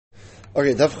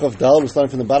Okay, Daf Chav Dal, we're starting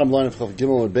from the bottom line of Chav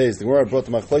Gimel and Beis. The Gemara brought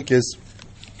the Machlokes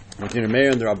between the Meir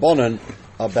and the Rabbanan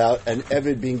about an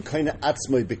Eved being kind of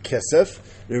atzmoi bekesef.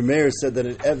 The Meir said that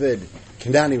an Eved,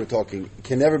 Kanani we're talking,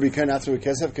 can never be kind of atzmoi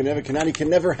bekesef, Kanani can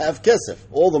never have kesef.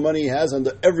 All the money he has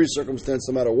under every circumstance,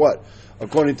 no matter what,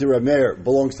 according to Reb Meir,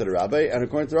 belongs to the Rabbi, and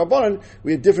according to Rabbanan,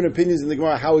 we have different opinions in the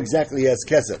Gemara how exactly he has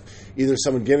kesef. Either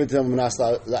someone gave it to him Manas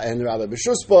and Rabbi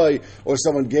B'Shuspoi, or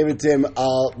someone gave it to him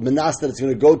Manas that it's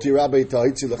going to go to Rabbi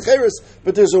Tahitzi L'Cheres.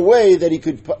 But there's a way that he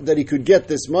could get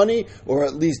this money, or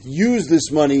at least use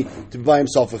this money to buy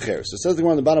himself a cheres. So it says the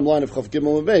Gemara on the bottom line of Chav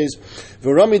Gimel and Beis,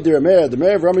 V'Rami D'Rameir, the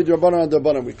Meir of Rami D'Rabbanan and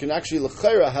D'Rabbanan. We can actually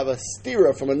L'Chera have a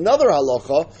stira from another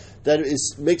halacha that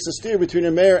makes a steer between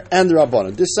a Meir and the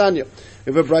Rabbanan. This Sanya.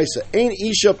 We have a brisa. Ein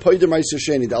isha poider meiser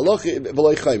sheni. The halacha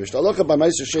v'loy chaimish. The halacha by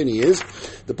meiser sheni is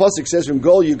the pasuk says from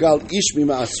Gol Yugal ish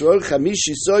mima asror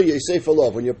chamishi so yesef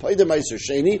alov. When you're poider meiser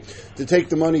sheni to take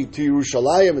the money to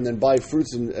Yerushalayim and then buy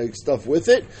fruits and stuff with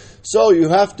it, so you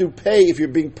have to pay if you're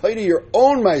being poider your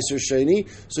own meiser sheni.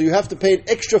 So you have to pay an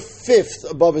extra fifth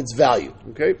above its value.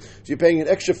 Okay, so you're paying an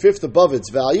extra fifth above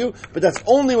its value, but that's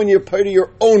only when you're poider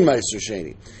your own meiser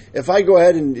sheni. If I go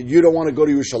ahead and you don't want to go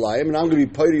to Yerushalayim, and I'm going to be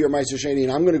paid to your Meiser Sheni,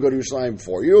 and I'm going to go to Yerushalayim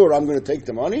for you, or I'm going to take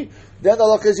the money, then the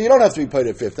halacha is you don't have to be paid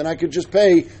a fifth, and I could just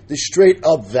pay the straight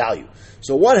up value.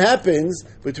 So what happens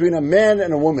between a man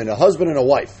and a woman, a husband and a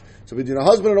wife? So between a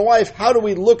husband and a wife, how do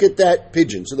we look at that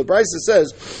pigeon? So the brisa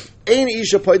says, Ein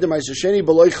isha paid the Meiser Sheni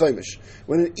beloy chaimish.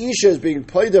 When an isha is being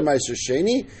paid the Meiser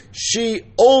Sheni, she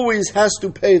always has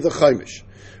to pay the chaimish.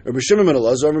 Rabbi Shimon ben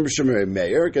Elazar, Rabbi Shimon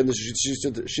Meir, again this is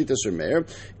Shitas or Meir,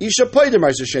 Isha Paida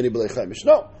Meiser Sheni b'lei chaimish.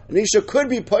 No, an Isha could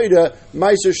be Paida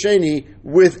Meiser Sheni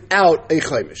without a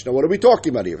chaimish. Now what are we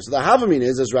talking about here? So the Havamina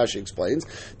is, as Rashi explains,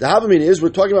 the Havamina is we're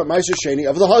talking about Meiser Sheni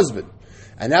of the husband.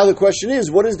 And now the question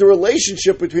is, what is the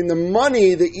relationship between the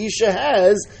money the Isha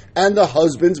has and the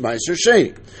husband's Meiser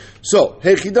Sheni? So,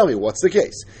 Hechidami, what's the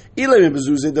case? Ilem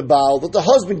Bezuze the Baal, that the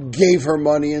husband gave her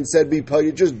money and said,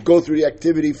 just go through the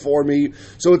activity for me.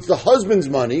 So it's the husband's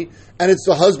money, and it's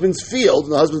the husband's field,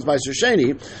 and the husband's Meiser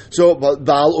Sheni. So,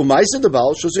 Baal, Umaisa the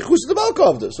Baal, Shosechus the Baal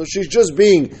Kovda. So she's just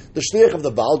being the shliach of the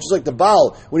Baal, just like the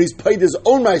Baal, when he's paid his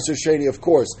own Meiser Sheni, of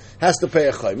course, has to pay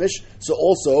a chaimish. So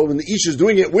also, when the Ish is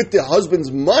doing it with the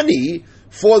husband's money,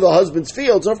 for the husband's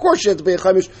fields, and of course she had to pay a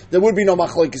chaimish, there would be no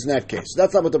machlokes in that case.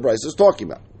 That's not what the brisa is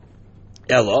talking about.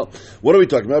 Ella, what are we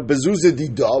talking about? Bezuze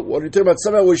dida. What are we talking about?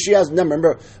 Somehow where she has,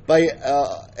 remember, by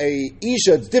a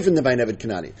isha, it's different than by an Eved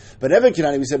Kanani. But Eved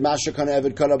Kanani, we said, Masha kana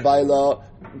Eved kana baila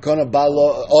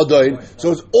odoin.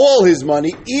 So it's all his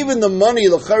money, even the money,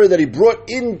 l'chara, that he brought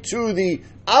into the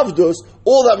Avdus,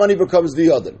 all that money becomes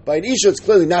the other. By an Isha, it's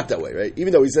clearly not that way, right?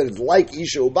 Even though he said it's like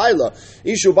Isha Ubaila.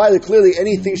 Isha Ubaila, clearly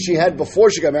anything she had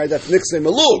before she got married, that's Nichse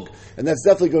Melug. And that's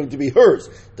definitely going to be hers.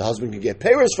 The husband can get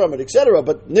payers from it, etc.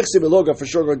 But Nichse Melug are for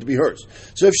sure going to be hers.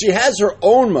 So if she has her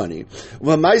own money,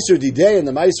 well, Meiser Didei and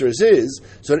the Meiser is his,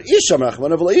 so an Isha,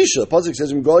 Machman of Isha. The Pasuk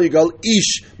says, Mgal Yigal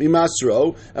Ish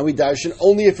Mimasro, and we darshan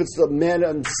only if it's the man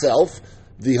himself,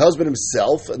 the husband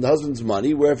himself and the husband's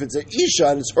money, where if it's an Isha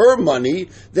and it's her money,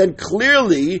 then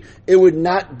clearly it would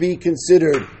not be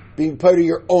considered being part of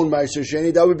your own Meiser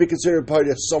Sheni. That would be considered part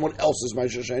of someone else's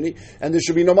Meiser Sheni, and there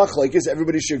should be no machlokes.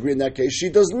 Everybody should agree in that case. She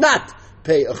does not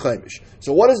pay a chaimish.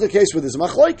 So what is the case with this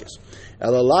machlokes?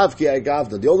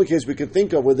 The only case we can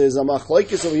think of where there's a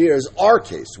machlokes over here is our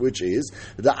case, which is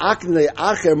the akne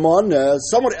achermon.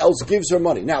 Someone else gives her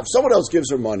money. Now, if someone else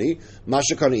gives her money,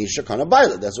 masha kana isha kana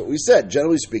baila. That's what we said.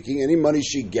 Generally speaking, any money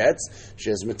she gets, she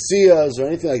has metzias or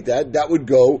anything like that, that would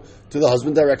go to the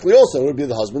husband directly also. It would be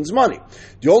the husband's money.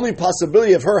 The only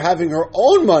possibility of her having her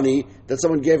own money that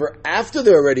someone gave her after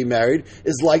they're already married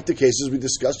is like the cases we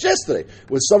discussed yesterday.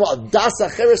 With someone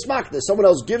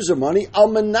else gives her money,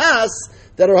 almanas,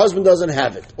 that her husband doesn't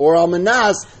have it, or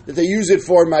almanas, that they use it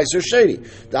for Meiser Sheni.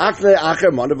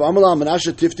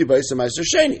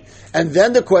 And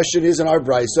then the question is in our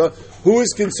brisa, who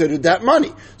is considered that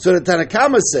money? So the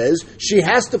Tanakama says she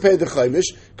has to pay the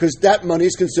chaimish because that money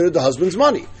is considered the husband's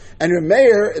money. And your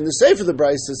mayor in the Sefer of the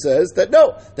Brisa says that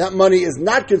no, that money is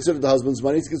not considered the husband's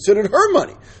money; it's considered her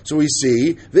money. So we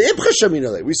see the Ibcha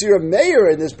Shaminale. We see your mayor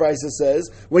in this Brisa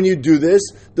says when you do this,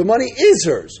 the money is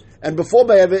hers. And before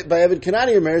by Eved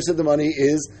Kanani, your mayor said the money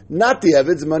is not the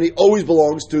Eved's; the money always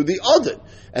belongs to the other.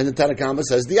 And the Tanakama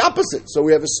says the opposite. So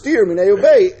we have a steer Minei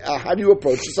Ubei. How do you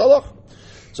approach this halach?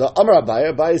 So Amar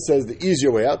Abaye says the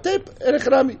easier way out,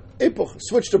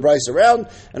 switch the Bryce around,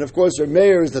 and of course, the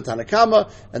Meir is the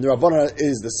Tanakama, and the Rabbanah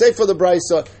is the Sefer the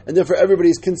Brysa, and therefore everybody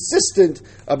is consistent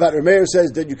about. The Meir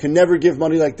says that you can never give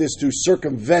money like this to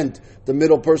circumvent the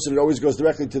middle person. It always goes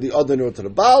directly to the Adon or to the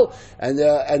Baal, and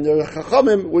the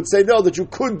Chachamim would say no, that you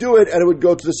could do it, and it would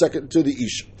go to the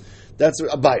Isha. That's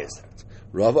Abaye's.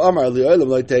 Rav Amar no,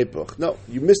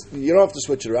 you don't have to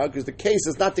switch it around because the case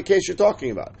is not the case you're talking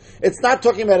about. It's not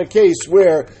talking about a case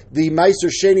where the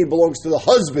Meiser Sheni belongs to the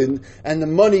husband and the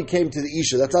money came to the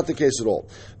Isha. That's not the case at all.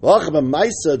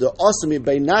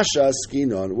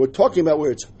 We're talking about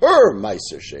where it's her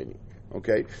Meiser Sheni.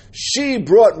 Okay, she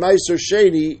brought Meiser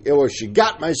Sheni, or she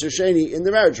got Meiser Sheni in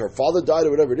the marriage. Her father died,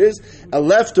 or whatever it is, and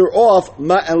left her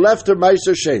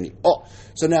Meiser Sheni. Oh,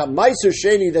 so now Meiser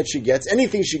Sheni that she gets,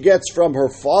 anything she gets from her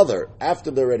father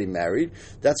after they're already married,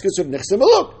 that's considered Nichse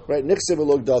Melug, right? Nichse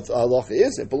Melug halacha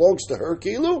is it belongs to her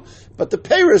kilu, but the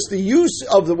peiros, the use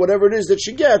of the whatever it is that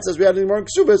she gets, as we had in the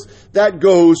Ksubas, that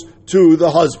goes to the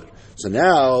husband. So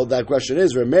now that question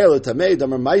is, the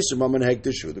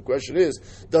question is,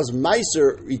 does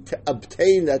Meiser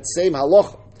obtain that same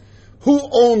halacha? Who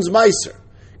owns Meiser?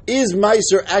 Is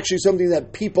Meiser actually something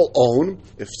that people own?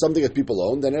 If something that people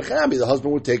own, then the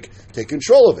husband would take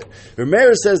control of it.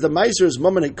 Rameir says the Meiser is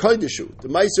Mammon Koideshu. The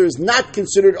Meiser is not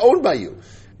considered owned by you.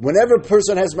 Whenever a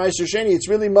person has Meiser Sheni, it's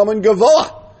really Mammon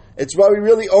Gavoah. It's why we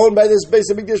really own by this base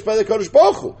of Mikdash by the Kodesh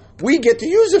Baruch Hu. We get to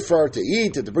use it for her to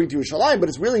eat and to bring to Yerushalayim, but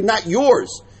it's really not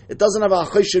yours. It doesn't have a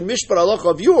Choshen Mishpat halacha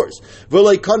of yours.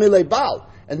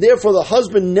 And therefore the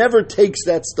husband never takes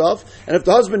that stuff, and if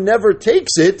the husband never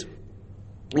takes it,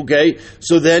 okay,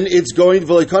 so then it's going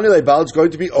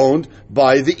to be owned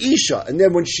by the Isha. And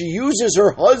then when she uses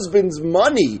her husband's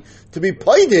money to be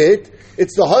paid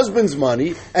it's the husband's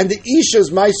money, and the Isha's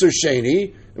Meiser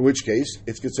Sheni, in which case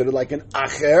it's considered like an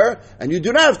acher, and you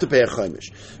do not have to pay a chaimish.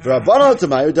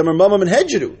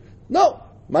 No,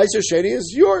 Meiser Sheni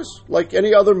is yours, like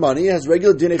any other money. It has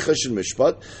regular dinei chesed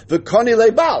mishpat. V'kani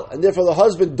lebal, and therefore the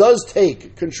husband does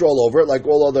take control over it, like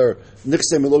all other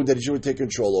nichsei melug that he would take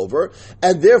control over,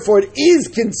 and therefore it is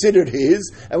considered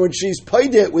his. And when she's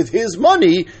paid it with his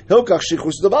money, hilkach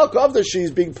shichus the balkav, that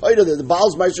she's being paid the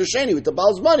Baal's Meiser Sheni with the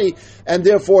Baal's money, and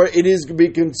therefore it is to be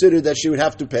considered that she would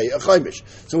have to pay a chaimish.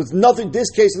 So it's nothing. This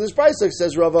case in this price, like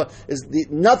says Rava, is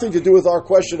nothing to do with our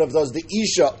question of does the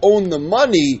Isha own the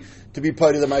money to be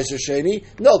part of the Meiser Sheni.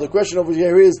 No, the question over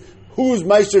here is, whose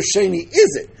Meiser Sheni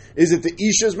is it? Is it the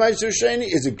Isha's Meiser Sheni?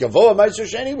 Is it Gavoa Meiser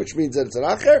Sheni, which means that it's an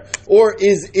Acher? Or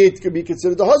is it could be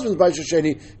considered the husband's Meiser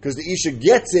Sheni, because the Isha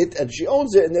gets it and she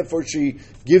owns it, and therefore she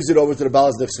gives it over to the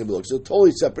Baal's Nechse Melug. So a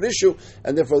totally separate issue,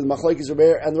 and therefore the Machlokes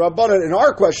Rameir and the Rabbanan, in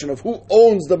our question of who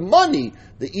owns the money,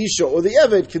 the Isha or the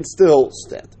Eved, can still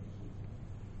stand.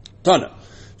 Tana.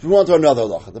 We want to another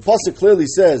halacha. The pasuk clearly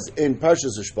says in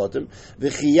Parshas Mishpatim,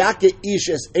 "V'chiyake ish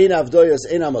es ein avdoy es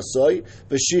ein amasoy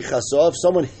v'shichaso." If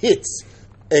someone hits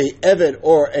a eved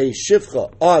or a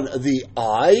shifcha on the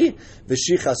eye,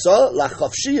 v'shichaso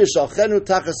lachavshi yishalchenu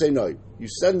tachas einoi. You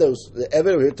send the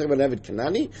eved. We're talking about eved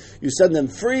Kanani. You send them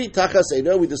free tachas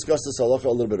einoi. We discussed this halacha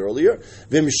a little bit earlier.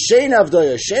 V'mshein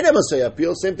avdoy shein amasoy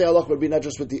apil. Same thing halacha would be not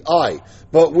just with the eye,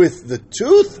 but with the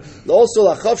tooth. Also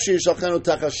lachavshi yishalchenu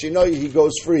tachas shinoi. He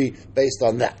goes free based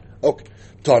on that. Okay.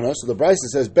 Tana. So the Brisa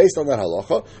says based on that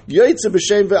halacha, yoytze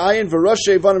b'shem ve'ayin v'rosh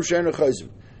evanim she'en rechayzim.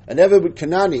 An Eved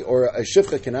Kanani or a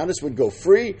Shifcha Kananis would go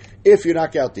free if you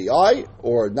knock out the eye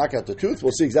or knock out the tooth.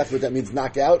 We'll see exactly what that means,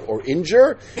 knock out or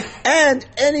injure. And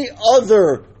any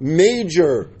other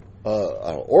major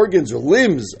organs or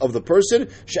limbs of the person,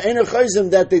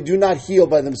 that they do not heal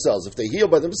by themselves. If they heal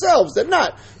by themselves, they're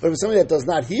not. But if it's something that does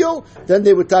not heal, then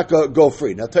they would go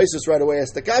free. Now Taisus right away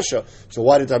asked the Kasha, so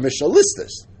why did our Mishnah list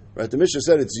this? Right? The Mishnah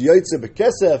said it's Yoitze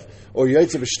B'Kesef or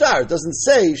Yoitze B'Shtar. It doesn't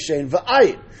say Shein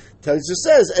V'ayin. It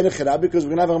says Enechera because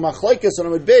we're going to have a machlokes on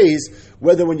Amud Beis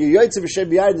whether when you Yoitze B'Shem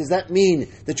B'Ayin, does that mean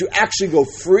that you actually go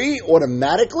free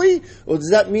automatically, or does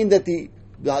that mean that the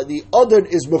other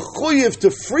is mechuyev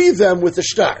to free them with the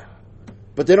shtar,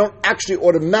 but they don't actually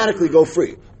automatically go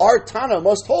free? Our Tana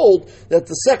must hold that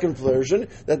the second version,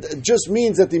 that it just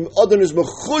means that the other is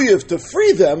mechuyev to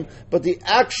free them, but the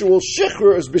actual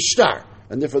shechur is b'shtar.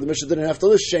 And therefore the Mishnah didn't have to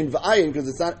list Shein V'ayin because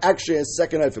it's not actually a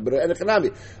second eifah. But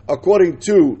according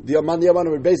to the Amman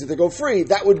would basically go free,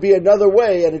 that would be another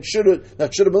way, and that should have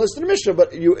been listed in the Mishnah,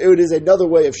 but it is another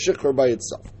way of shikhr by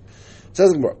itself. It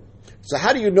says more. So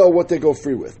how do you know what they go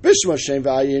free with? Bishma Shein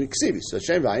V'ayin Ksivi. So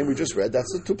Shein V'ayin we just read,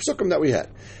 that's the two psukim that we had.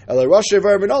 How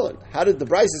did the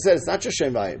Brisa said it's not just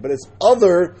Shein V'ayin, but it's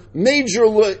other major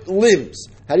limbs.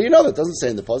 How do you know that? It doesn't say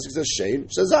in the pasuk, it says Shein,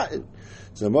 it says Zayin.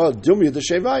 So more dumya the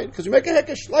shem vayin because we make a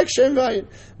hekesh like shem vayin.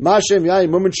 Ma shem vayin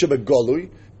mumin shebagolui.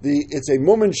 It's a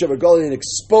mumin shebagolui, an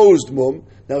exposed mum.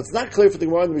 Now it's not clear for the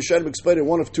Gemara and the Rishonim explain it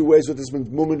one of two ways what this means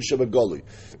mumin shebagolui.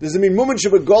 Does it mean mumin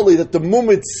shebagolui that the mum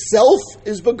itself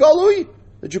is bagolui?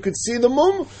 That you can see the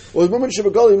mum? Or does mumin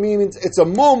shebagolui means it's a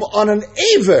mum on an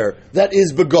aver that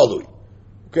is bagolui?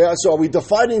 Okay, so are we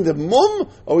defining the mum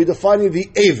or are we defining the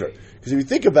aver? Because if you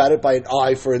think about it by an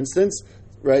eye, for instance,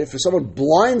 right, if someone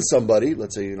blinds somebody,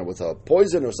 let's say, with a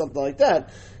poison or something like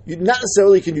that, you not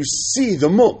necessarily can you see the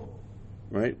mum,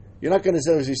 right? You're not going to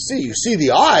necessarily see. You see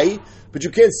the eye, but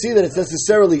you can't see that it's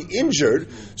necessarily injured.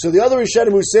 So the other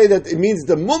Rishonim who say that it means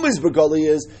the mum is begali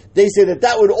is, they say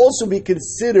that would also be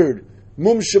considered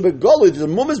mum shebegali. The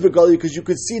mum is begali because you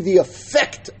could see the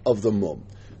effect of the mum.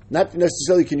 Not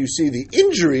necessarily can you see the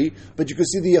injury, but you can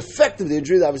see the effect of the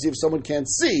injury. Obviously, if someone can't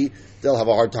see, they'll have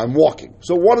a hard time walking.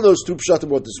 So one of those two pshatim,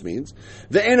 what this means.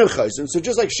 The eno chaysin. So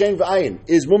just like shein v'ayin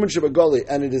is mumin shebegali,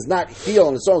 and it is not heal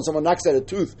on its own. Someone knocks out a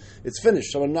tooth, it's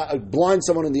finished. Someone blinds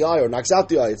someone in the eye or knocks out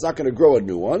the eye, it's not going to grow a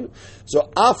new one. So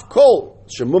af kol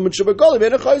shemumin shebegali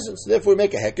eno chaysin. So therefore we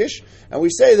make a hekesh, and we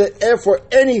say that therefore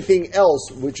anything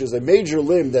else, which is a major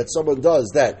limb that someone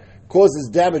does that causes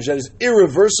damage that is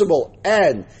irreversible,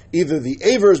 and either the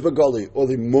aver is bagoli or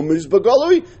the mum is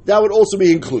bagoli, that would also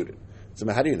be included. So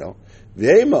how do you know? We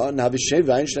have a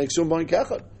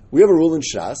rule in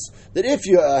Shas that if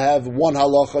you have one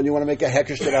halacha and you want to make a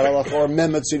hekesh to that halacha or a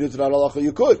mem to that halacha,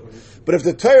 you could. But if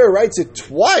the Torah writes it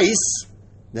twice,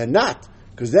 then not.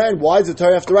 Because then why does the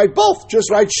Torah have to write both?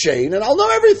 Just write shein and I'll know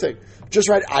everything. Just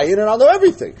write ayin and I'll know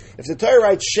everything. If the Torah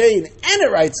writes shein and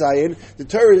it writes ayin, the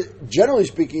Torah, generally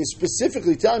speaking, is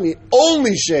specifically telling me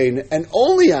only shein and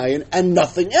only ayin and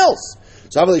nothing else.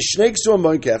 So it's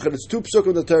two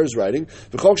psukim the Torah is writing.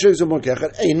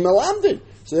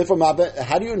 So therefore,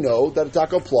 how do you know that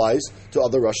attack applies to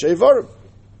other Rashi Varim?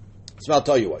 So I'll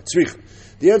tell you why.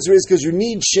 The answer is because you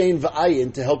need shein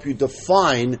v'ayin to help you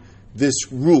define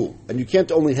this rule, and you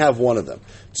can't only have one of them.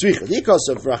 If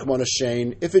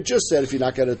it just said if you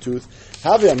knock out a tooth,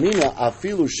 what a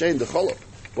shein decholo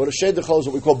is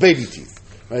what we call baby teeth,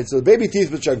 right? So the baby teeth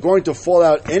which are going to fall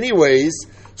out anyways.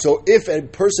 So if a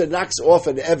person knocks off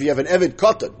an ev, you have an evid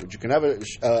cotton, but you can have a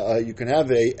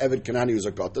evid kanani who's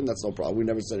a cotton. That's no problem. We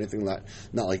never said anything not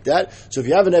like that. So if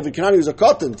you have an evid kanani who's a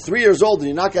cotton, 3 years old, and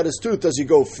you knock out his tooth, does he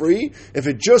go free? If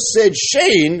it just said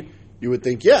shein, you would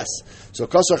think yes. So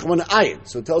kasach ayin.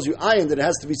 So it tells you ayin that it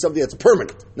has to be something that's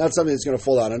permanent, not something that's going to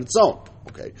fall out on its own.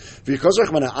 Okay. If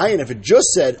it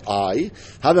just said I,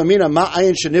 then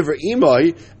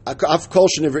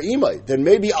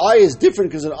maybe I is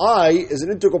different because an eye is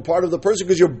an integral part of the person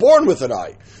because you're born with an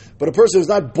eye. But a person is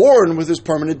not born with his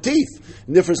permanent teeth.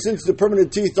 And therefore, since the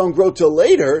permanent teeth don't grow till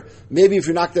later, maybe if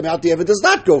you knock them out, the evid does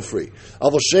not go free.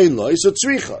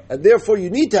 And therefore,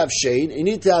 you need to have shein, and you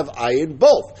need to have ayin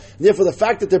both. And therefore, the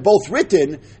fact that they're both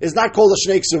written is not called a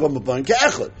shnei ksuvim b'ban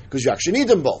ke'echad, because you actually need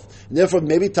them both. And therefore,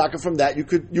 maybe taka from that, you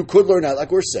could learn out,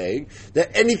 like we're saying,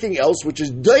 that anything else which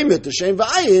is daimit to shein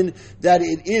v'ayin, that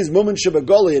it is mumin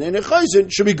shebagoli and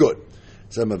enechayzin, should be good.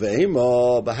 But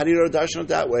how do you know darshan it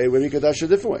that way? When you can darshan a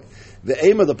different way. The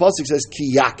aim of the pasuk says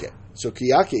kiyake. So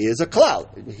kiyake is a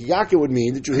cloud. Kiyake would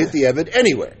mean that you hit the evid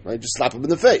anywhere, right? Just slap him in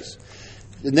the face.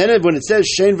 And then when it says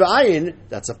shein v'ayin,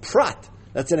 that's a prat.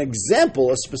 That's an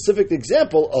example, a specific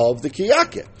example of the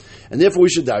kiyake. And therefore we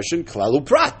should darshan klalu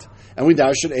prat. And we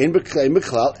darshan ein b'klein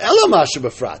b'klal elamasha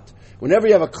b'frat. Whenever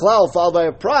you have a klal followed by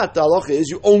a prat, the halacha is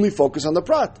you only focus on the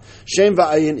prat. Shein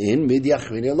v'ayin in mid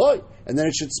yachrin eloi. And then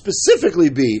it should specifically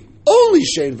be only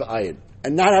shein v'ayin,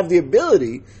 and not have the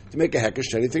ability to make a hekesh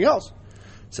to anything else.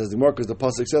 It says the more because the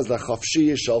pasuk says la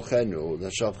chafshi yishalchenu. The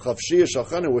chafshi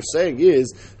yishalchenu we're saying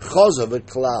is chazav et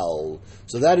klal.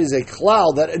 So that is a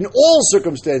klal that in all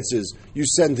circumstances you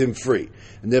send him free,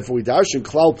 and therefore we darshan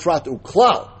klal prat u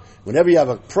klal. Whenever you have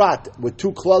a prat with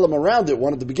two klalim around it,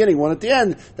 one at the beginning, one at the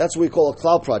end, that's what we call a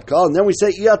klal prat klal. And then we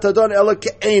say iyatadon ela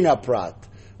ke'ena prat.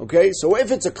 Okay, so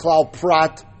if it's a klal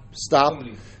prat, stop.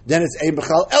 Then it's ein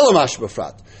b'chal elamash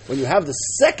b'frat. When you have the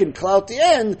second klal at the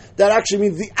end, that actually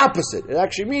means the opposite. It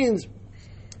actually means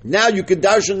now you can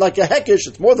darshan like a hekesh.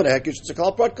 It's more than a hekesh. It's a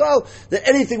klal prat klal. That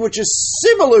anything which is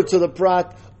similar to the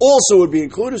prat also would be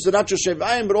included. So not just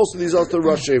shevayin, but also these other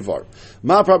rosh shevar.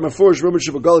 Ma prat mefurish rumen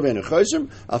shebagal ve'en echaysim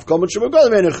afkol shebagal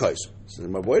ve'en echaysim. So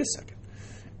wait a second.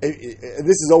 This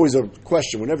is always a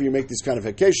question. Whenever you make these kind of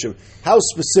hekesh, how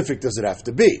specific does it have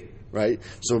to be? Right?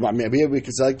 So maybe we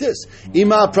could say like this.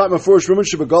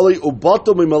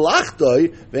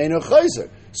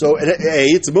 So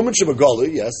it's a mumen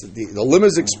shebagoli. Yes, the limb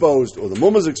is exposed or the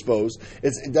mum is exposed.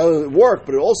 It doesn't work,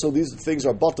 but also these things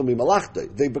are batam malachta.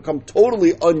 They become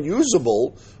totally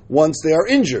unusable once they are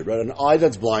injured. Right, an eye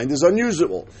that's blind is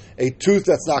unusable. A tooth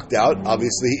that's knocked out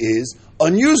obviously is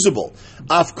unusable.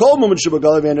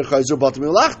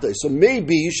 So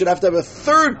maybe you should have to have a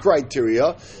third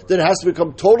criteria that it has to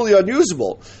become totally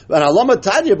unusable. But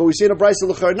we see in a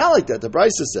brisa not like that. The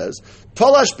brisa says,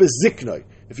 "Talash beziknoi."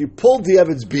 If you pulled the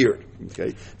Evid's beard,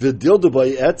 okay,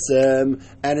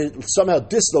 and it somehow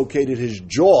dislocated his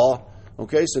jaw,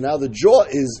 okay, so now the jaw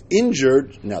is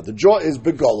injured. Now the jaw is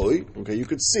begolui, okay, you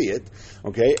could see it,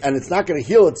 okay, and it's not going to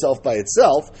heal itself by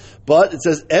itself, but it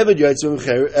says Eved yotzem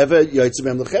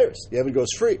lecheres. The Eved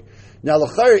goes free. Now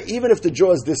l'chayr, even if the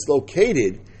jaw is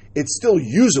dislocated, it's still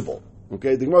usable.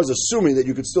 Okay, the Gemara is assuming that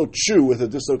you could still chew with a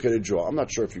dislocated jaw. I'm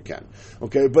not sure if you can.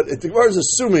 Okay, but the Gemara is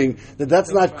assuming that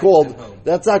that's not called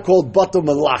batum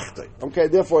malachtai. Okay,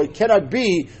 therefore it cannot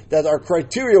be that our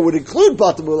criteria would include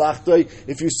batum malachtai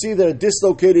if you see that a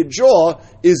dislocated jaw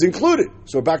is included.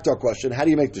 So back to our question: how do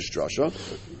you make this drasha?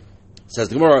 Says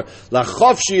the Gemara,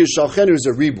 lachofshi yishalchenu is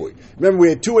a riboy. Remember, we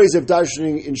had two ways of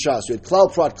darshaning in Shas. We had klal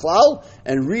prat klal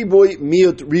and riboy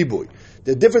miut riboy.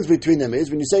 The difference between them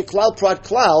is when you say klal prat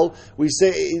klal, we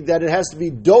say that it has to be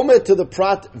doma to the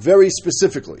prat very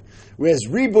specifically. Whereas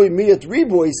riboy miut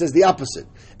riboy says the opposite.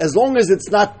 As long as it's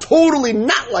not totally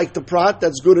not like the prat,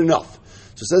 that's good enough.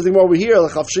 So it says the Gemara over here,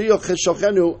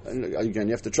 again,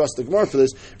 you have to trust the Gemara for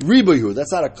this. Riboyu,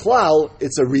 that's not a klal,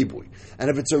 it's a riboy. And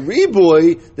if it's a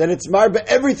riboy, then it's marba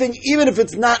everything, even if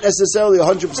it's not necessarily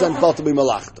 100% baltabi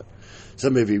malachta. So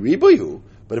maybe riboyu,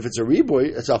 but if it's a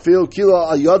riboy, it's afil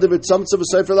kila ayadav it samtzav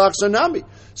v'sefer lachsanami.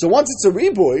 So once it's a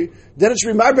riboy, then it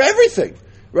should be marba everything.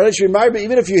 Right? It should be marba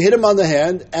even if you hit him on the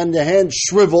hand and the hand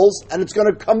shrivels and it's going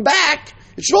to come back.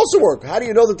 It should also work. How do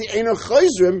you know that the Eino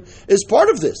Chayzrim is part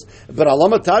of this? But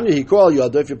Alama Tanya, he called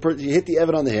Yada, if you hit the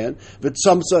Evan on the hand,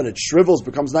 V'tzamsa, and it shrivels,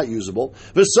 becomes not usable,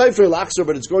 V'sayfer Lachser,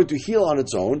 but it's going to heal on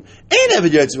its own, Ein Evid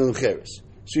Yatzim L'Cheres.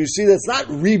 So you see, that's not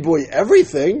riboy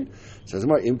everything. It says,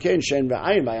 Imkein Shen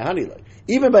V'ayin by a hanilay.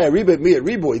 Even by a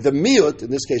riboy, the miut, in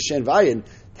this case Shen V'ayin,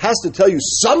 has to tell you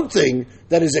something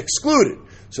that is excluded.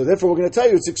 So therefore, we're going to tell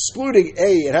you it's excluding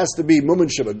it has to be mumen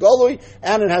shebagolui,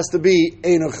 and it has to be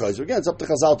ein chayzer. Again, it's up to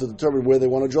Chazal to determine where they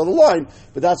want to draw the line,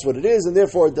 but that's what it is, and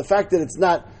therefore, the fact that it's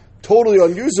not totally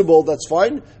unusable, that's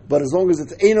fine, but as long as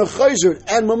it's ein chayzer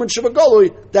and mumen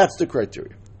shebagolui, that's the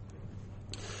criteria.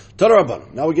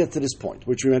 Now we get to this point,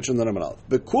 which we mentioned in the Ramanal.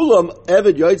 Bekulam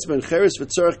eved yoitz ben cheres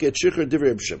v'tzarech get shicher divrei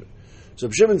Reb Shimon. So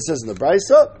Reb Shimon says in the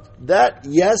Brisa that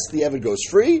yes, the Eved goes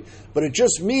free, but it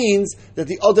just means that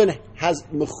the Adon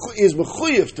is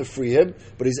mechuyev to free him,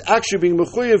 but he's actually being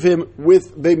mechuyev him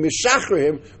with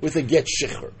him with a get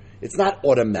shicher. It's not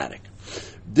automatic.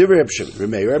 Divrei Reb Shimon.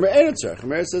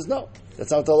 Remeir says no. That's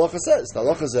not what the halacha says. The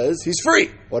halacha says he's free,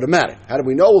 automatic. How do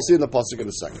we know? We'll see in the pasuk in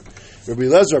a second. Rabbi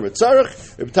Lezer Amar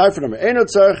Tzarech, Rabbi Tarfon Amar Eino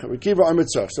Tzarech, Rabbi Kiva Amar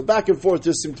Tzarech. So back and forth,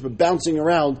 this seems to be bouncing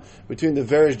around between the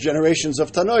various generations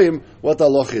of Tanoim. What the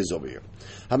halacha is over here?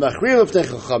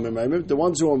 The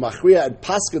ones who are machriya and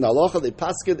paskin halacha, they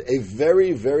paskin a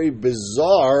very, very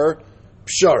bizarre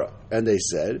pshara, and they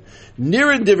said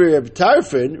Nirin Divrei Rabbi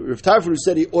Tarfon, who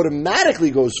said he automatically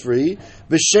goes free,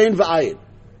 v'shein v'ayin.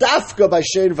 Dafka by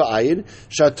Shein V'ayin,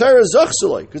 Shatara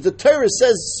Zachsuloi, because the Torah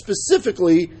says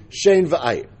specifically Shein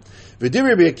V'ayin.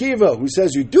 V'diri B'Akiva, who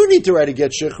says you do need to write a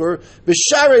get shichur,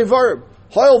 B'sharei Varb,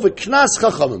 Hoil V'knas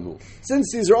Chachamimu.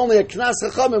 Since these are only a Knas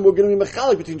Chachamim, we're going to be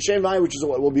mechalik between Shein V'ayin, which is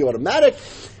what will be automatic,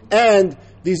 and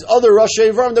these other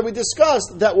Rashi Varm that we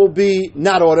discussed, that will be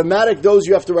not automatic. Those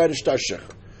you have to write a shtar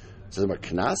shichur. So they're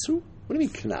Knasu? What do you mean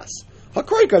Knas?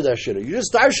 Hakari Kardashina. You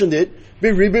just darshaned it,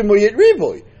 B'Ribi Moyet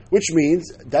Riboy. Which means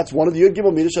that's one of the Yud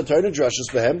Gimel Midas Shatar and Drashas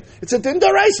for him. It's a din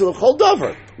daraisa, l'chol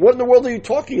davar. What in the world are you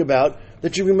talking about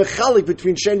that you be mechalik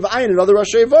between Shein V'ayin and other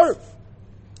Rashi Var?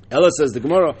 Ella says the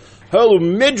Gemara, Helu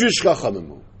Midrash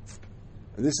Chachamimu.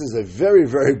 And this is a very,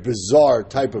 very bizarre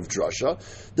type of drasha.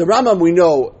 The Rambam, we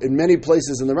know, in many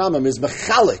places in the Rambam, is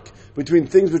mechalik between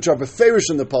things which are beferish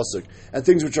in the pasuk and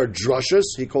things which are drushas.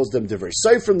 He calls them divrei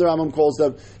seifrim. The Rambam calls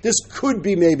them. This could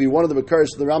be maybe one of the occurs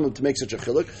to the Rambam to make such a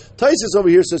chiluk. Taisus over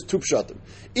here says tupshatim.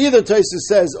 Either Taisus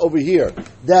says over here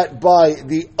that by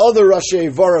the other Rashi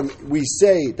Varim we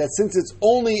say that since it's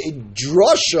only a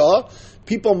drasha,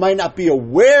 people might not be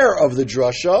aware of the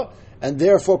drasha, and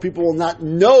therefore people will not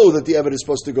know that the Eved is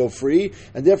supposed to go free,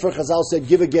 and therefore Chazal said,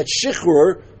 give a get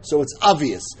shichur, so it's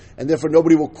obvious, and therefore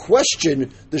nobody will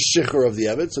question the shichur of the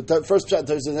Eved. So first pshat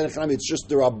says, it's just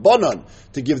the Rabbanan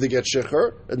to give the get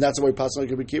shichur, and that's the way Pasal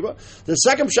Rabbi Kiva. The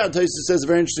second pshat says a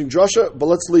very interesting drasha, but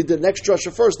let's lead the next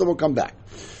drasha first, then we'll come back.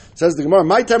 Says the Gemara,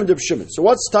 my time in Reb Shimon. So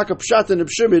what's taka pshat in Reb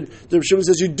Shimon? The Reb Shimon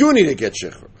says you do need to get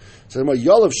shichur. So the Gemara,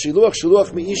 Yolav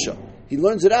shiluach mi'isha. He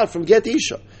learns it out from get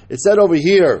isha. It said over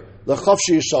here,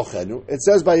 l'chafshi yishalchenu. It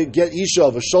says by get isha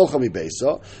of a sholcha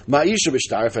mi'beisa, ma'isha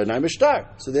b'shtar f'enai b'shtar.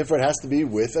 So therefore it has to be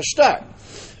with a shtar.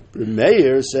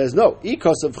 Meir says no.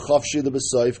 Ikos of chafshi the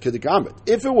b'soif k'degamet.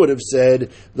 If it would have said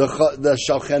the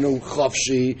shalchenu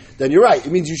chafshi, then you're right.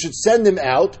 It means you should send him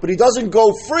out, but he doesn't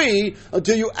go free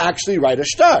until you actually write a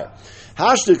shtar.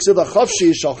 Hashtik said the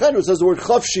chafshi shalchenu says the word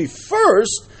chafshi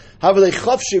first. Have they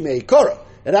chafshi meikora?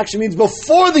 It actually means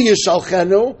before the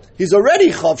yishalchenu, he's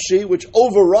already chafshi, which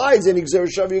overrides any gzera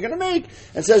shav you're going to make,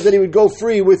 and says that he would go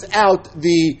free without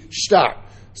the shtar.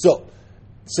 So.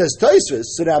 Says Tosfos,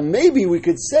 so now maybe we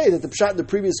could say that the pshat in the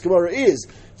previous Gemara is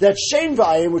that Shein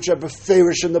V'ayim, which are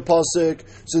beferish in the pasuk,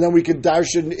 so then we could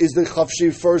darshan, is the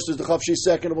chafshi first, is the chafshi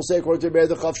second, and we'll say according to Meir,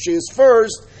 the chafshi is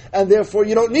first, and therefore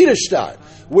you don't need a shtar.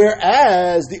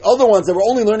 Whereas the other ones that we're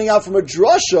only learning out from a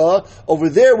drasha, over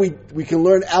there we can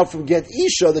learn out from get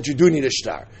isha that you do need a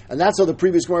shtar. And that's how the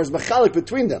previous Gemara is machalik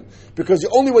between them. Because the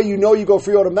only way you know you go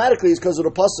free automatically is because of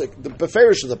the pasuk, the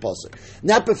beferish of the pasuk. And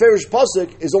that beferish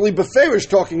pasuk is only beferish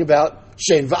talking about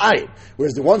Shein V'ayin.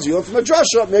 Whereas the ones you learn from a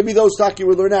drasha, maybe those taki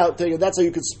would learn out. That's how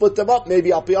you could split them up.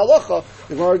 Maybe al pi halacha,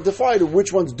 the Gemara defined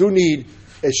which ones do need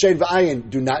a Shein V'ayin,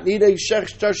 do not need a shtar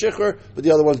shecher, but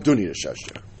the other ones do need a shtar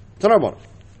shecher. Tanarmon.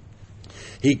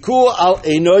 Hiku al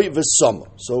einoi v'sama.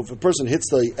 So if a person hits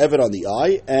the Eved on the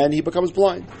eye and he becomes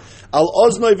blind. Al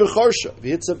oznoi v'chorsha. If he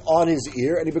hits him on his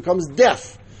ear and he becomes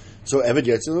deaf. So Eved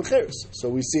yetzin l'cheres. So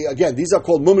we see, again, these are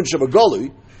called mumin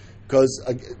shabagoli,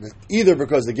 either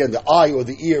because, again, the eye or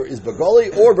the ear is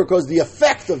bagoli, or because the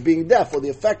effect of being deaf or the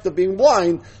effect of being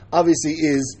blind obviously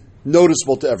is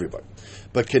noticeable to everybody.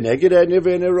 But keneged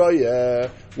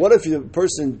what if the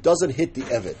person doesn't hit the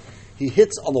Eved? He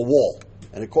hits on the wall,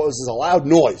 and it causes a loud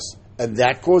noise, and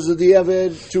that causes the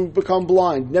Eved to become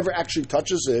blind, never actually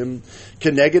touches him.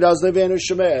 Keneged az nevenu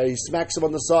shemeh, he smacks him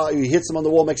on the side, he hits him on the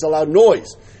wall, makes a loud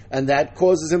noise, and that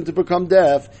causes him to become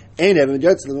deaf. Ain't Eved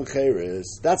yetzin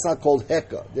l'cheres. That's not called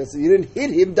heka. You didn't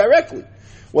hit him directly.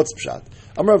 What's pshat?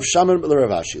 Amar Rav Shaman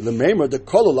l'Ravashi l'meimer the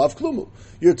kololav klumu.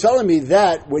 You're telling me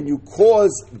that when you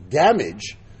cause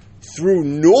damage through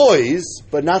noise,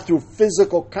 but not through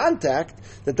physical contact,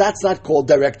 that's not called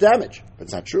direct damage.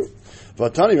 That's not true.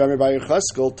 If you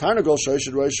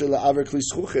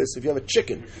have a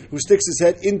chicken who sticks his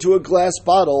head into a glass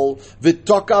bottle,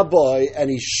 and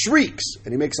he shrieks,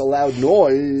 and he makes a loud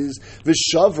noise,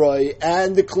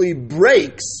 and the kli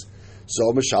breaks,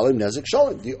 so Mishalim Nezik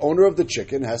Shalim. The owner of the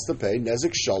chicken has to pay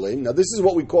Nezik Shalim. Now this is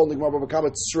what we call in the Gemara Bava Kama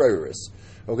Tzreiris.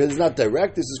 Okay, this is not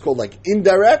direct, this is called like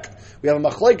indirect. We have a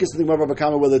machlekes in the Gemara Bava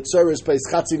Kama whether Tzreiris pays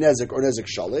Chatzi Nezik or Nezik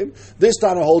Shalim. This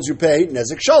Tana holds you pay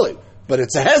Nezik Shalim, but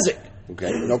it's a Hezik.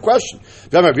 Okay, no question.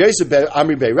 Different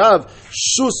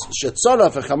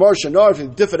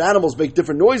animals make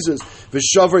different noises.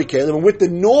 And with the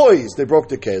noise, they broke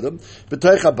the kelim.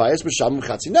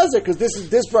 Because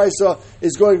this brisa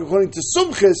is going according to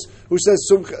Sumchis, who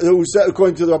said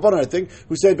according to the Rabbanan, I think,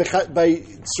 who said by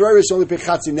Tzreiris only pay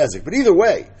chatzi nezik. But either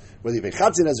way, whether you pay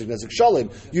chatzi nezik, nezik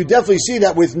shalim, you definitely see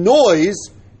that with noise,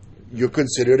 you're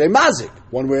considered a mazik,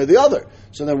 one way or the other.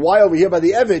 So then why over here by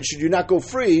the Eved should you not go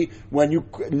free when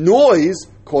noise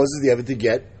causes the Eved to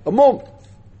get a moment?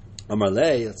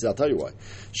 Amarle, I'll tell you why.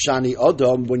 Shani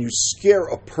Adam, when you scare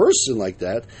a person like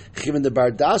that, Chivin the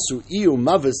Bardasu Iu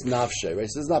Mavis Nafshe, right?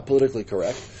 So this is not politically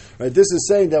correct. Right? This is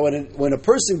saying that when a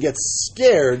person gets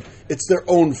scared, it's their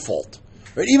own fault.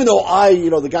 Right? Even though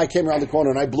the guy came around the corner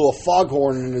and I blew a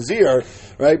foghorn in his ear,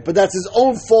 right? But that's his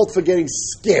own fault for getting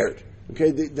scared.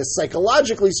 Okay, the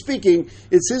psychologically speaking,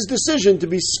 it's his decision to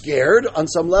be scared on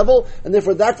some level, and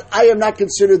therefore I am not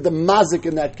considered the mazik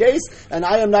in that case, and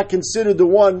I am not considered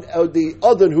the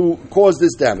other who caused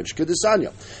this damage.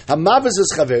 Kedusanya. Hamavis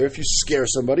is chaver, if you scare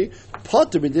somebody,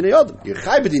 potter b'dinei adam. You're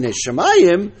chai b'dinei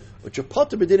shemayim, but you're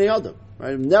potter b'dinei adam.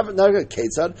 Right? Never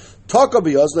Ketzad. Talk by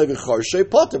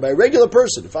a regular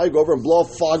person. If I go over and blow a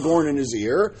foghorn in his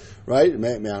ear, right? I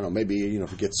don't know, maybe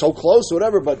if it gets so close or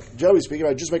whatever, but generally speaking,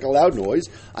 if I just make a loud noise,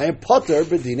 I am potter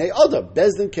b'dinei adam.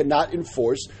 Bezdin cannot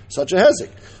enforce such a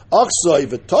hezek.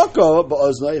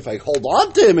 If I hold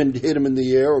on to him and hit him in the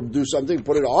ear or do something,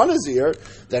 put it on his ear,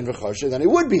 then he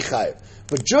would be chayiv.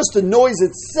 But just the noise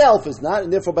itself is not,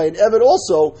 and therefore by an Eved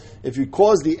also, if you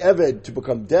cause the Eved to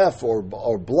become deaf or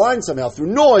blind somehow through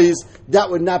noise,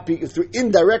 that would not be, through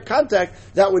indirect contact,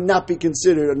 that would not be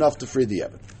considered enough to free the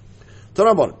Eved.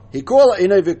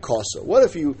 What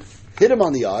if you hit him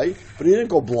on the eye, but he didn't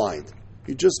go blind?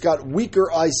 He just got weaker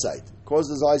eyesight,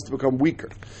 caused his eyes to become weaker.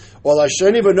 Or if you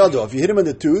hit him in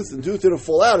the tooth didn't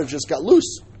fall out, it just got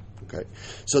loose. Okay,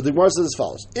 so the Gemara says as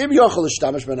follows: if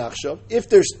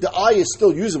the eye is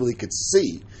still usable, he could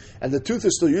see, and the tooth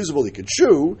is still usable, he could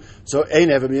chew. So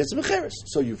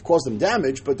so you've caused them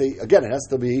damage, but it has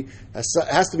to be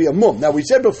a mum. Now we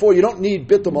said before you don't need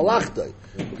bitul malachta.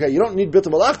 Okay, you don't need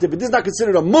bitul malachta, but this is not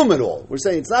considered a mum at all. We're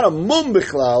saying it's not a mum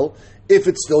bichlal if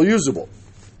it's still usable.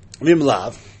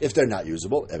 Mimlav, if they're not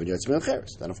usable, then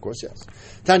of course yes.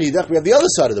 Tanidach, we have the other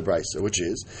side of the brisa, which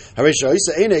is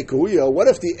what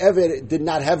if the Eved did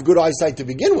not have good eyesight to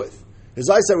begin with? His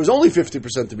eyesight was only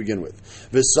 50% to begin with.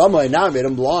 V'samai, now I made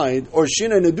him blind, or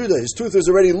shina neduda, his tooth is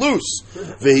already loose.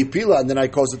 V'hipila, and then I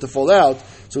caused it to fall out.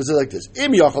 So it's like this: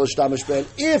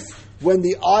 if when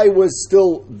the eye was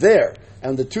still there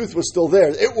and the tooth was still there,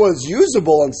 it was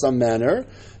usable in some manner.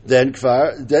 Then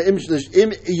so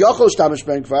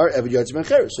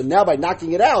now by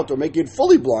knocking it out or making it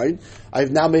fully blind,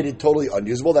 I've now made it totally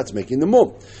unusable. That's making the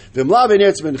mum.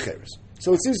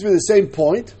 So it seems to be the same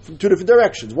point from two different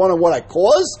directions. One on what I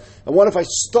caused, and one if I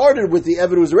started with the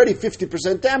Eved was already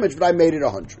 50% damage, but I made it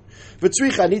 100. But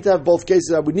I need to have both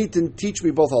cases. I would need to teach me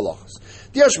both halachas.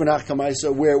 The Yashmanach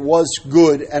Kamaisa, where it was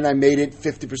good and I made it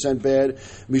 50% bad.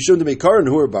 He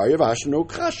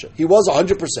was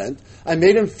 100%. I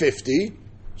made him 50.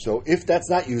 So if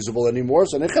that's not usable anymore,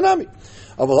 so nechanami.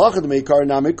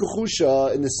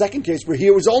 In the second case, where he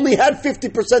was only had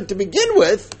 50% to begin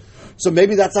with, so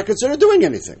maybe that's not considered doing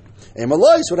anything. So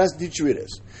what has to teach you it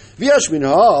is. But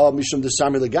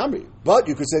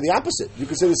you could say the opposite. You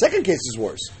could say the second case is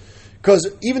worse. Because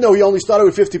even though he only started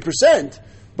with 50%,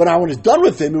 but when I was done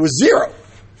with him, it was 0.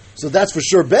 So that's for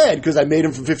sure bad, because I made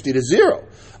him from 50 to 0.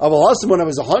 When I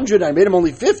was 100, I made him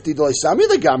only 50. I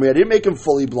didn't make him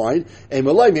fully blind.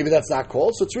 Maybe that's not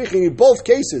called. So it's in both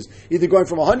cases, either going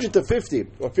from 100 to 50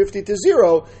 or 50 to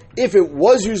 0. If it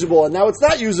was usable and now it's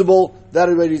not usable, that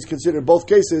already is considered in both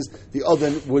cases. The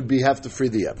other would have to free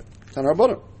the Eved.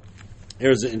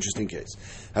 Here's an interesting case.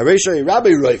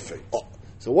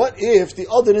 So what if the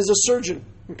other is a surgeon?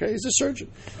 Okay, he's a surgeon.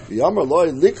 And the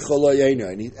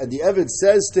Eved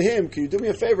says to him, can you do me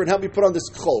a favor and help me put on this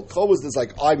chol? Chol was this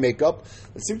like eye makeup.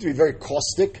 It seemed to be very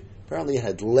caustic. Apparently it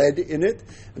had lead in it.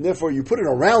 And therefore you put it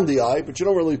around the eye, but you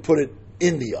don't really put it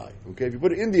in the eye. Okay, if you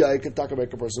put it in the eye, it can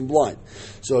make a person blind.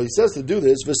 So he says to do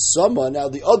this, V'sama, now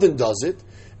the other does it,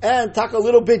 and a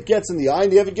little bit gets in the eye,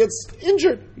 and the Eved gets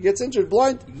injured. He gets injured,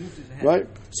 blind. Right?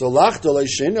 So lachta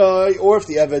le'shinai, or if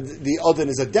the Eved, the other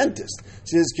is a dentist,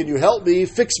 says, can you help me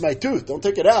fix my tooth? Don't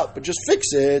take it out, but just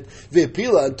fix it.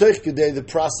 V'pila and toich the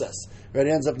process. Right?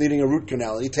 He ends up needing a root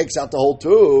canal, and he takes out the whole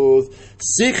tooth.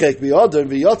 Sichek v'yodin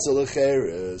v'yotzel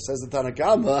l'cheres, says the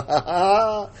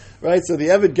Tanakama. Right? So the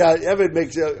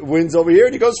Eved wins over here,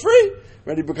 and he goes free.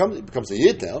 Right, he becomes a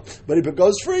yid now, but he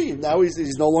goes free. Now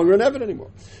he's no longer an Eved anymore.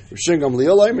 Shingam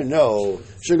Liel, no.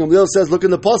 Shingam Liel says, look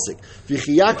in the pasuk.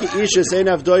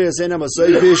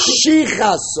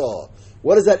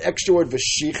 What is that extra word?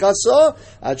 V'shichasa?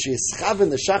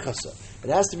 It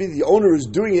has to be the owner who's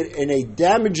doing it in a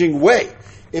damaging way.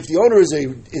 If the owner is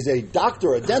a doctor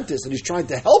or a dentist and he's trying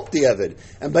to help the Eved,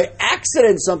 and by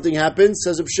accident something happens,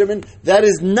 says Reb Shimon, that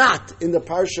is not in the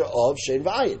parsha of Shein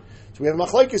V'ayin. So we have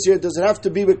machlokes here. Does it have to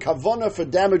be with kavana for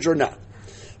damage or not?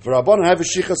 For Rabbanan, have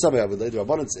v'shichasa.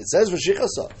 It says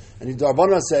v'shichasa, and the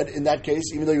Rabbanan said in that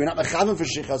case, even though you're not mechavan for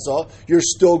shichasa, you're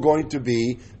still going to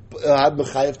be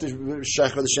mechayev to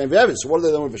shech the shem v'eved. So what are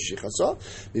they doing with v'shichasa?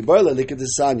 Mibarla liket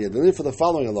desanya. They're looking for the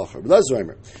following halacha.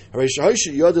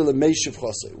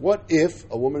 What if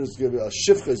a woman is giving a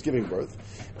shifcha is giving birth,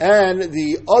 and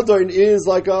the other is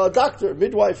like a doctor,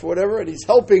 midwife, or whatever, and he's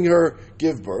helping her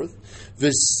give birth? Now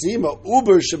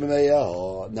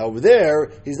over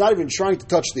there, he's not even trying to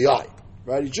touch the eye,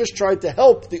 right? He's just trying to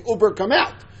help the uber come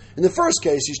out. In the first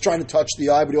case, he's trying to touch the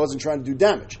eye, but he wasn't trying to do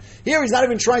damage. Here, he's not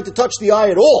even trying to touch the eye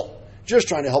at all. Just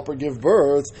trying to help her give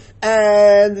birth,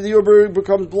 and the uber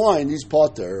becomes blind. He's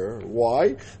potter.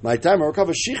 Why? My time,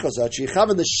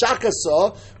 the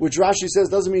shachasa, which Rashi says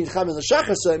doesn't mean chav in the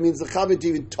shachasa, it means the chav to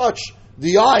even touch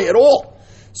the eye at all.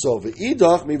 So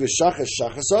v'idach mi v'shachas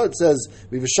shachasa. It says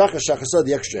mi v'shachas shachasa,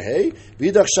 the extra hay.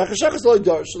 V'idach shachas shachasa lo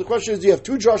yidar. So the question is, do you have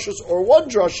two drashos or one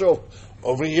drasho,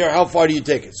 Over here, how far do you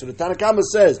take it? So the Tanakama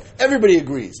says, everybody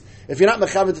agrees. If you're not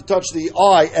mechavan to touch the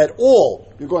eye at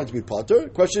all, you're going to be potter. The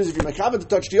question is, if you're mechavan to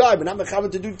touch the eye, but not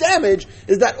mechavan to do damage,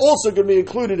 is that also going to be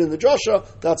included in the drasha?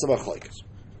 That's a machlokes.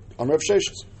 On Rav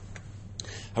Sheshes.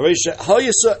 What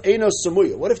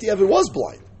if the Eved was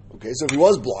blind? Okay, so if he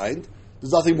was blind,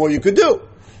 there's nothing more you could do.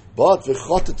 But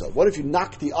what if you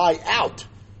knock the eye out?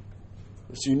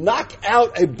 So you knock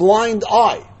out a blind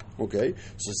eye. Okay,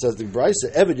 so it says the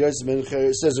Brisa, Eved Yaitz Ben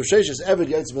Cheres, says Rav Sheshes, Eved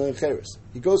Yaitz Ben Cheres.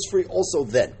 He goes free also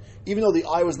then, even though the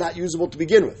eye was not usable to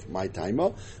begin with. My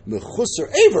taima,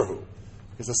 Mechusar Everhu.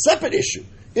 It's a separate issue.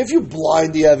 If you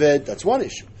blind the Eved, that's one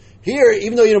issue. Here,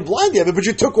 even though you didn't blind the Eved, but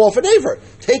you took off an Aver.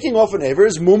 Taking off an Aver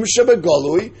is Mumsha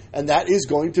Begalui, and that is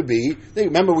going to be,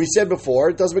 remember we said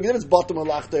before, it doesn't make a difference bottom or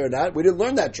lachta or not. We didn't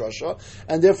learn that drasha,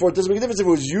 and therefore it doesn't make a difference if it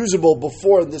was usable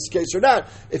before in this case or not.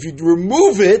 If you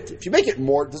remove it, if you make it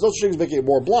more, there's no such thing as making it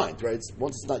more blind, right?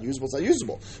 Once it's not usable, it's not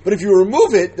usable. But if you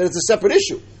remove it, then it's a separate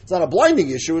issue. It's not a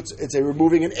blinding issue, it's a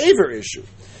removing an Aver issue.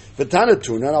 But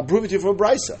Tanatuna, and I'll prove it to you from a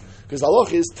Brisa. Because the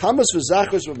halach is tamas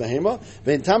v'zachos v'mehema,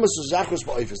 ve'in tamas v'zachos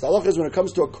v'oifis. The halach is when it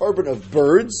comes to a carbon of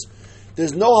birds,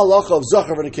 there's no halacha of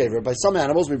zachar and nekeva. By some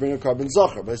animals, we bring a carbon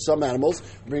zachar. By some animals,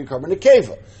 we bring a carbon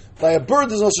nekeva. By a bird,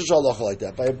 there's no such halacha like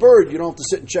that. By a bird, you don't have to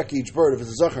sit and check each bird if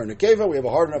it's a zachar and nekeva. We have a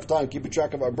hard enough time keeping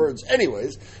track of our birds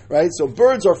anyways, right? So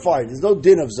birds are fine. There's no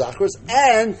din of zachars,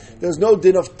 and there's no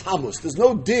din of tamus. There's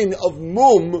no din of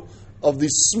mum, of the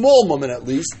small mumen at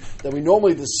least, that we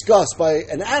normally discuss by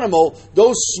an animal.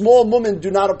 Those small mumen do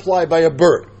not apply by a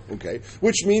bird, okay?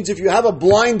 Which means if you have a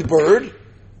blind bird,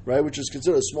 right, which is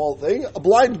considered a small thing, a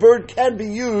blind bird can be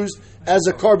used as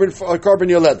a carbon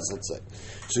yoledis, let's say.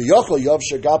 So yochel yav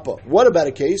shagapa. What about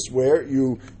a case where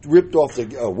you ripped off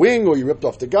the wing, or you ripped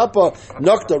off the gappa,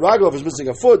 nakta raglov is missing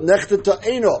a foot, nechta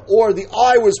ta'ena, or the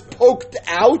eye was poked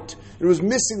out, it was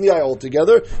missing the eye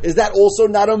altogether? Is that also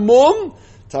not a mum?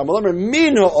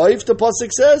 Min ha'oif, the pasuk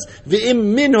says,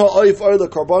 v'im min ha'oif are the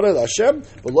karbana Hashem,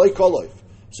 but loy kol oif.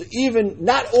 So even,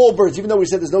 not all birds, even though we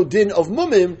said there's no din of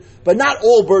mumim, but not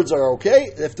all birds are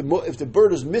okay if the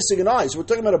bird is missing an eye. So we're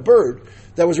talking about a bird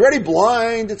that was already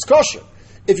blind, it's kosher.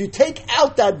 If you take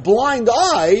out that blind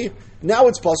eye, now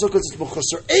it's possible because it's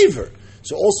b'chusar aver.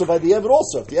 So also by the Eved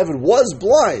also, if the Eved was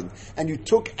blind and you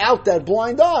took out that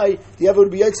blind eye, the Eved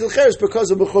would be Yaitzel Cheres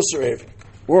because of b'chusar aver.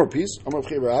 War and peace. I'm Rav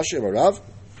Chiya bar Ashi, I'm Rav.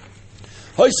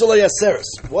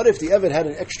 What if the Eved had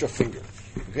an extra finger?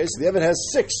 Okay, so the Eved has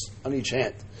 6 on each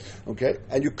hand. Okay,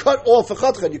 and you cut off a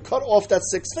chatcha, you cut off that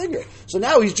 6th finger. So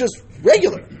now he's just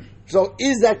regular. So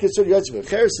is that considered Yaitz Ben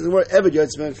Cheres? Is the word Eved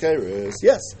Yaitz Ben Cheres?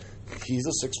 Yes. He's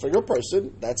a 6-finger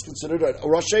person. That's considered a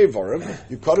Roshei Varim.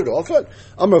 You cut it off.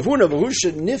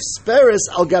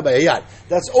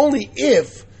 That's only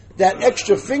if that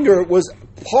extra finger was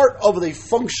part of the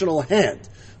functional hand.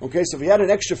 Okay, so if he had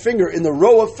an extra finger in the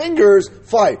row of fingers,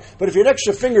 fine. But if he had an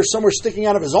extra finger somewhere sticking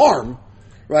out of his arm,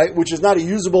 right, which is not a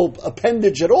usable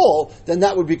appendage at all, then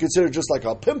that would be considered just like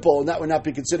a pimple, and that would not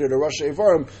be considered a Rosh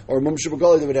Evarim or a Mum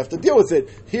Shibagali that would have to deal with it.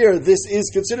 Here, this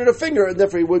is considered a finger, and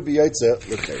therefore he would be Yaitze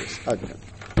L'Cheres.